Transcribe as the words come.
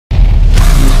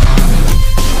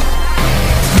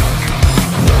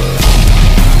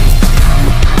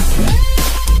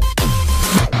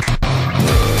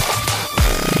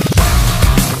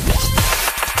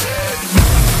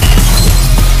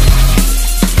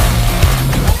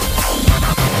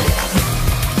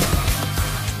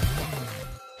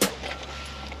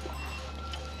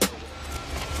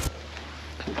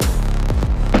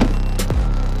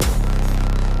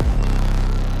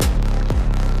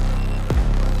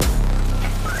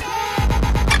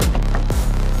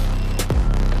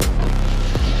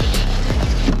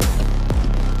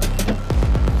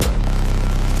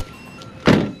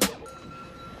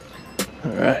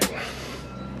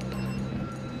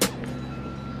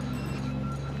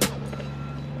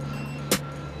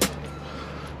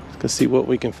Let's see what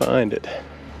we can find at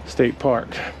State Park.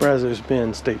 Brazo's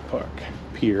Bend State Park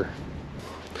Pier.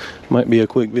 Might be a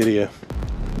quick video.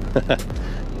 A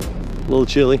little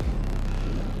chilly,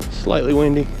 slightly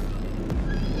windy.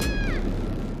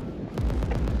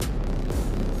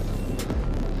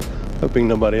 Hoping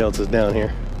nobody else is down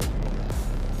here.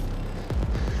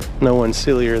 No one's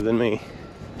sillier than me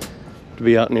to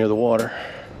be out near the water.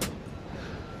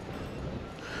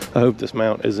 I hope this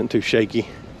mount isn't too shaky.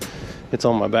 It's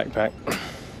on my backpack.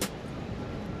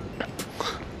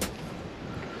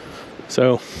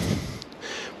 So,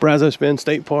 Brazo Bend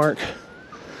State Park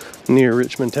near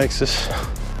Richmond, Texas.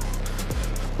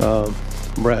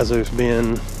 Brazos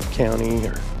Bend County,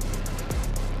 or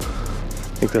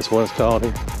I think that's what it's called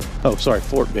here. Oh, sorry,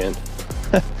 Fort Bend.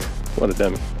 What a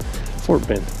dummy. Fort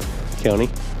Bend County.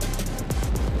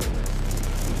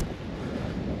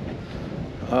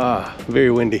 Ah,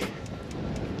 very windy.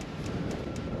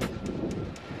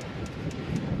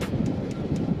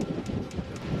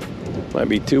 Might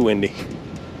be too windy.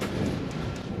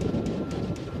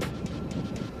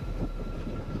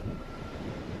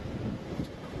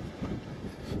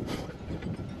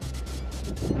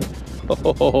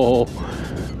 Oh,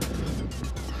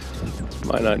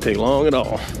 might not take long at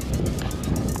all.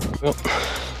 Well,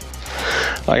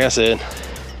 like I said,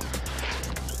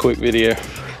 quick video.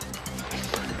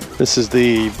 This is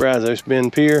the Brazo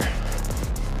Bend Pier,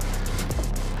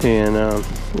 and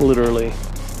literally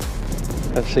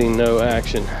I've seen no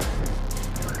action.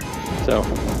 So,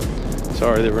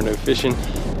 sorry there were no fishing.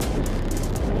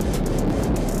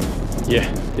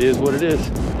 Yeah, it is what it is.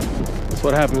 That's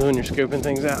what happens when you're scoping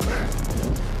things out.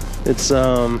 It's,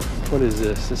 what is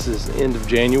this? This is end of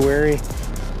January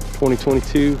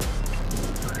 2022.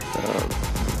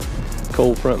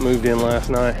 Cold front moved in last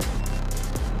night.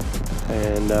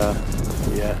 And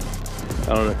yeah,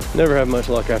 I don't know. Never have much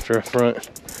luck after a front.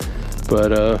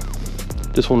 But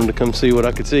just wanted to come see what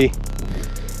I could see.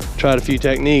 Tried a few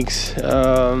techniques.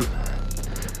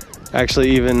 Actually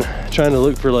even trying to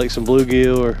look for like some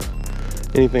bluegill or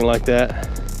anything like that.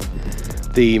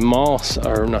 The moss,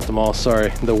 or not the moss, sorry,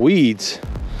 the weeds.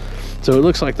 So it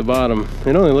looks like the bottom,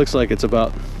 it only looks like it's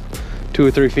about 2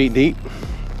 or 3 feet deep.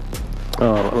 I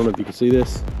don't know if you can see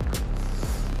this.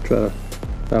 I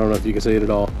don't know if you can see it at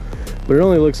all. But it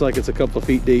only looks like it's a couple of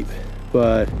feet deep.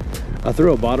 But I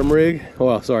threw a bottom rig,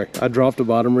 I dropped a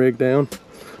bottom rig down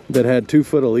that had 2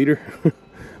 foot a leader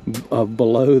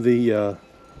below the,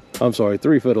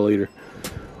 3 foot a leader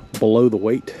below the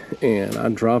weight, and I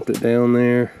dropped it down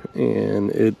there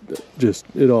and it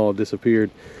all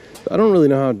disappeared. I don't really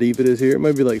know how deep it is here. It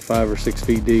might be like 5 or 6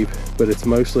 feet deep, but it's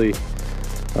mostly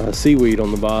seaweed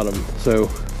on the bottom. So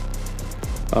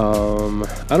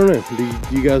I don't know,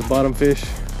 do you guys bottom fish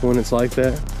when it's like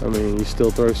that? I mean, you still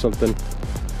throw something,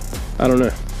 I don't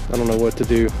know what to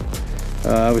do.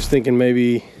 I was thinking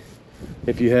maybe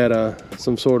if you had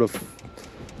some sort of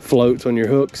floats on your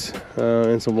hooks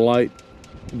and some light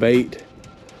bait,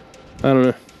 I don't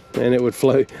know, and it would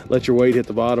float, let your weight hit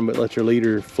the bottom but let your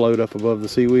leader float up above the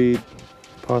seaweed,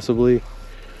 possibly.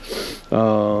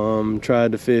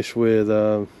 Tried to fish with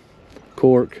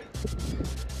cork,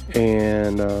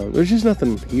 and there's just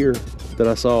nothing here that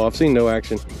I saw. I've seen no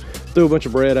action. Threw a bunch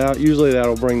of bread out. Usually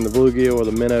that'll bring the bluegill or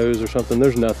the minnows or something.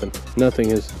 There's nothing.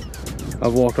 Nothing is.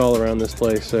 I've walked all around this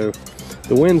place, so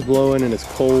the wind's blowing and it's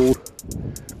cold.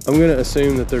 I'm gonna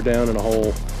assume that they're down in a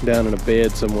hole, down in a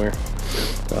bed somewhere,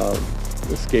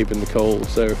 escaping the cold.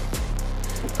 So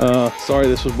sorry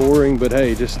this was boring, but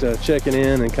hey, just checking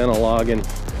in and kind of logging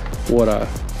what I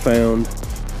found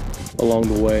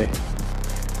along the way.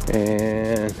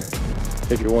 And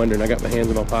if you're wondering, I got my hands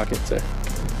in my pocket, so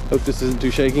hope this isn't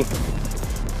too shaky.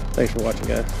 Thanks for watching,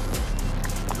 guys.